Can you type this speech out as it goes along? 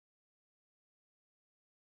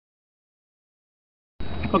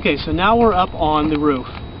Okay, so now we're up on the roof.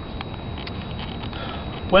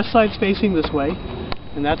 West side's facing this way,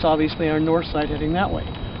 and that's obviously our north side heading that way.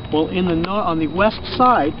 Well, on the west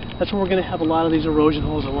side, that's where we're going to have a lot of these erosion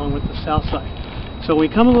holes along with the south side. So when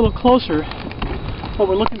we come a little closer, what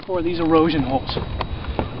we're looking for are these erosion holes.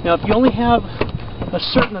 Now, if you only have a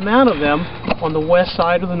certain amount of them on the west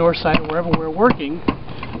side or the north side or wherever we're working,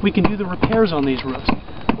 we can do the repairs on these roofs.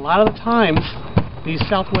 A lot of the times, these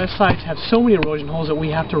southwest sides have so many erosion holes that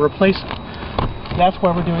we have to replace them. That's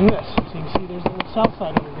why we're doing this. So you can see there's a little south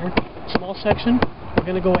side over here, small section. We're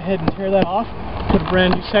going to go ahead and tear that off, put a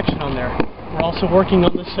brand new section on there. We're also working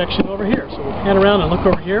on this section over here. So we'll pan around and look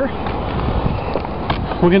over here.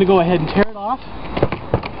 We're going to go ahead and tear it off,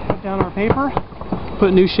 put down our paper,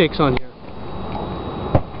 put new shakes on here.